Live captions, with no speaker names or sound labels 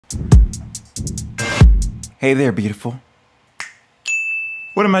Hey there, beautiful.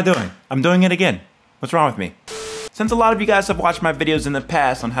 What am I doing? I'm doing it again. What's wrong with me? Since a lot of you guys have watched my videos in the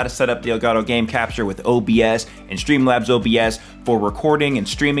past on how to set up the Elgato game capture with OBS and StreamLabs OBS for recording and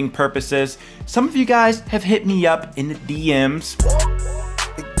streaming purposes, some of you guys have hit me up in the DMs.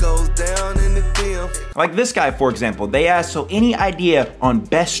 It goes down in the DM. Like this guy, for example. They asked, so any idea on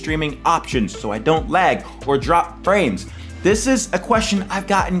best streaming options so I don't lag or drop frames? This is a question I've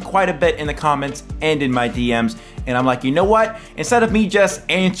gotten quite a bit in the comments and in my DMs, and I'm like, you know what? Instead of me just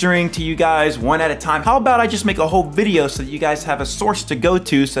answering to you guys one at a time, how about I just make a whole video so that you guys have a source to go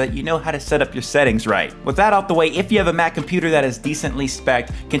to so that you know how to set up your settings right. With that out the way, if you have a Mac computer that is decently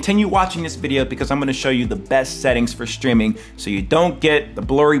spec'd, continue watching this video because I'm gonna show you the best settings for streaming so you don't get the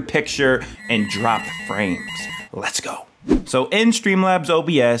blurry picture and drop frames. Let's go. So in StreamLabs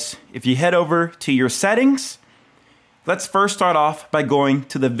OBS, if you head over to your settings, let's first start off by going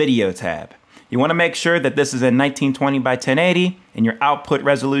to the video tab. You want to make sure that this is in 1920 by 1080 and your output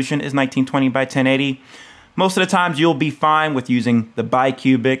resolution is 1920 by 1080. Most of the times you'll be fine with using the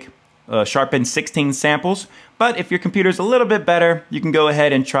bicubic sharpened 16 samples, but if your computer's a little bit better, you can go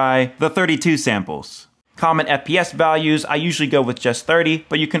ahead and try the 32 samples. Common FPS values, I usually go with just 30,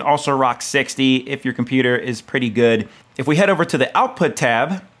 but you can also rock 60 if your computer is pretty good. If we head over to the output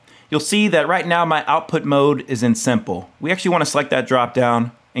tab, you'll see that right now my output mode is in simple. We actually want to select that drop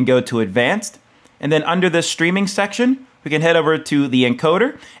down and go to advanced. And then under this streaming section, we can head over to the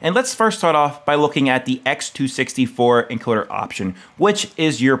encoder. And let's first start off by looking at the X264 encoder option, which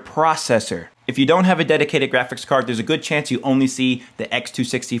is your processor. If you don't have a dedicated graphics card, there's a good chance you only see the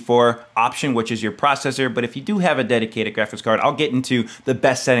X264 option, which is your processor. But if you do have a dedicated graphics card, I'll get into the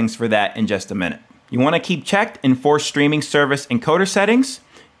best settings for that in just a minute. You want to keep checked Enforce Streaming Service Encoder Settings.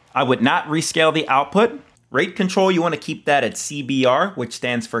 I would not rescale the output. Rate control, you want to keep that at CBR, which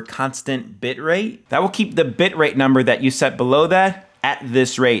stands for constant bit rate. That will keep the bit rate number that you set below that at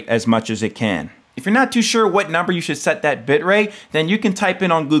this rate as much as it can. If you're not too sure what number you should set that bit rate, then you can type in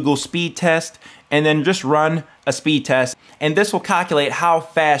on Google speed test and then just run a speed test. And this will calculate how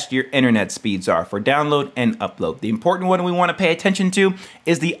fast your internet speeds are for download and upload. The important one we want to pay attention to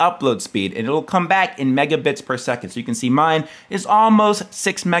is the upload speed, and it'll come back in megabits per second. So you can see mine is almost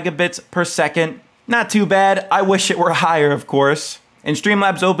 6 megabits per second. Not too bad. I wish it were higher, of course. In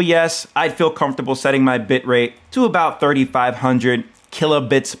StreamLabs OBS, I'd feel comfortable setting my bitrate to about 3,500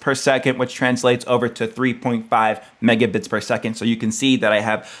 kilobits per second, which translates over to 3.5 megabits per second. So you can see that I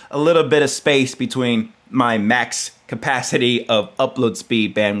have a little bit of space between my max capacity of upload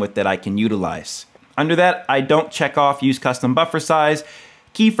speed bandwidth that I can utilize. Under that, I don't check off use custom buffer size.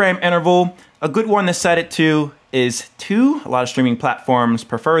 Keyframe interval, a good one to set it to is 2. A lot of streaming platforms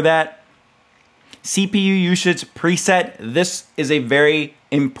prefer that. CPU usage preset, this is a very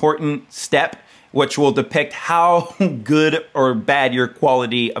important step which will depict how good or bad your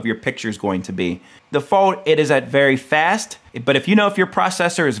quality of your picture is going to be. Default, it is at very fast, but if you know if your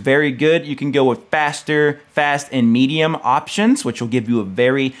processor is very good, you can go with faster, fast, and medium options, which will give you a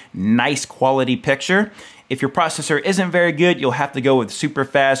very nice quality picture. If your processor isn't very good, you'll have to go with super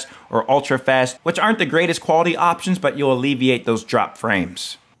fast or ultra fast, which aren't the greatest quality options, but you'll alleviate those drop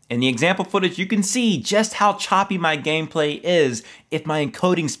frames. In the example footage, you can see just how choppy my gameplay is if my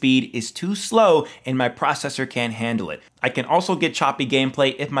encoding speed is too slow and my processor can't handle it. I can also get choppy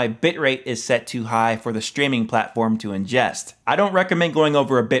gameplay if my bitrate is set too high for the streaming platform to ingest. I don't recommend going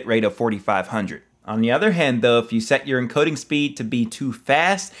over a bitrate of 4,500. On the other hand though, if you set your encoding speed to be too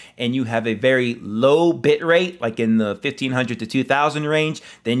fast and you have a very low bitrate, like in the 1,500 to 2,000 range,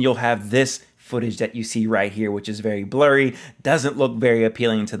 then you'll have this footage that you see right here, which is very blurry, doesn't look very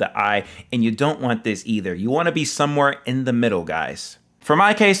appealing to the eye, and you don't want this either. You want to be somewhere in the middle, guys. For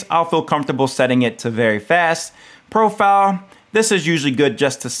my case, I'll feel comfortable setting it to very fast. Profile, this is usually good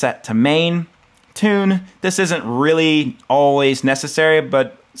just to set to main. Tune, this isn't really always necessary,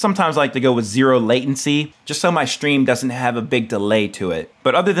 but sometimes I like to go with 0 latency, just so my stream doesn't have a big delay to it.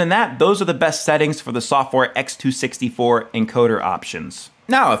 But other than that, those are the best settings for the software X264 encoder options.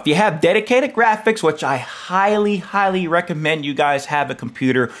 Now, if you have dedicated graphics, which I highly recommend you guys have a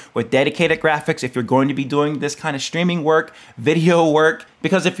computer with dedicated graphics if you're going to be doing this kind of streaming work, video work,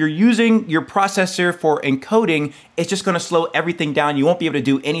 because if you're using your processor for encoding, it's just gonna slow everything down. You won't be able to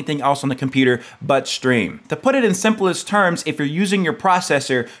do anything else on the computer but stream. To put it in simplest terms, if you're using your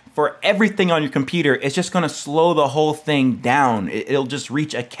processor for everything on your computer, it's just gonna slow the whole thing down. It'll just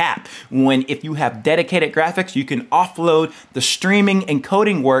reach a cap. When if you have dedicated graphics, you can offload the streaming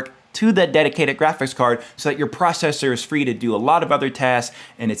encoding work to that dedicated graphics card so that your processor is free to do a lot of other tasks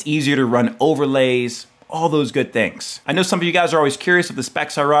and it's easier to run overlays, all those good things. I know some of you guys are always curious of the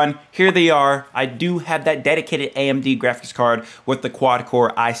specs I run. Here they are. I do have that dedicated AMD graphics card with the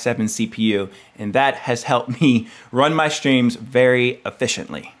quad-core i7 CPU, and that has helped me run my streams very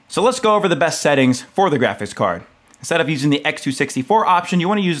efficiently. So let's go over the best settings for the graphics card. Instead of using the X264 option, you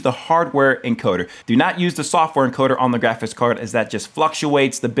want to use the hardware encoder. Do not use the software encoder on the graphics card, as that just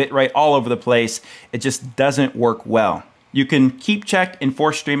fluctuates the bitrate all over the place. It just doesn't work well. You can keep check in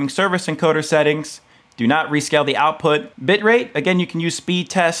Force Streaming Service encoder settings. Do not rescale the output. Bitrate, again, you can use speed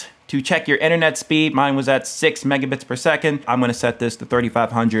test to check your internet speed. Mine was at 6 megabits per second. I'm gonna set this to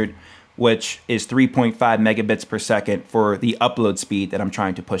 3500, which is 3.5 megabits per second for the upload speed that I'm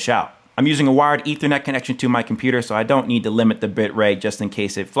trying to push out. I'm using a wired Ethernet connection to my computer, so I don't need to limit the bitrate just in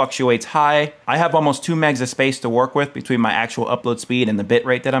case it fluctuates high. I have almost 2 megs of space to work with between my actual upload speed and the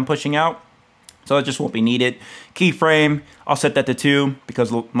bitrate that I'm pushing out, so it just won't be needed. Keyframe, I'll set that to 2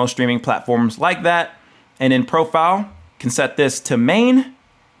 because most streaming platforms like that. And in profile, can set this to main,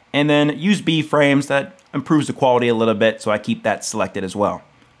 and then use B frames. That improves the quality a little bit, so I keep that selected as well.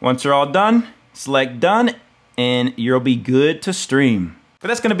 Once you're all done, select done, and you'll be good to stream. But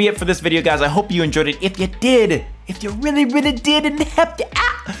that's gonna be it for this video, guys. I hope you enjoyed it. If you did, if you really did and it helped you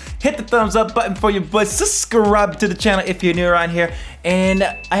out, hit the thumbs up button for your boy. Subscribe to the channel if you're new around here. And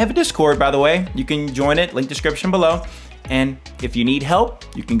I have a Discord, by the way. You can join it, link description below. And if you need help,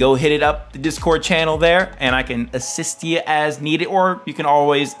 you can go hit it up, the Discord channel there, and I can assist you as needed, or you can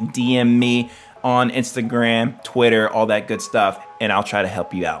always DM me on Instagram, Twitter, all that good stuff, and I'll try to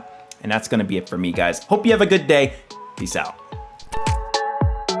help you out. And that's gonna be it for me, guys. Hope you have a good day. Peace out.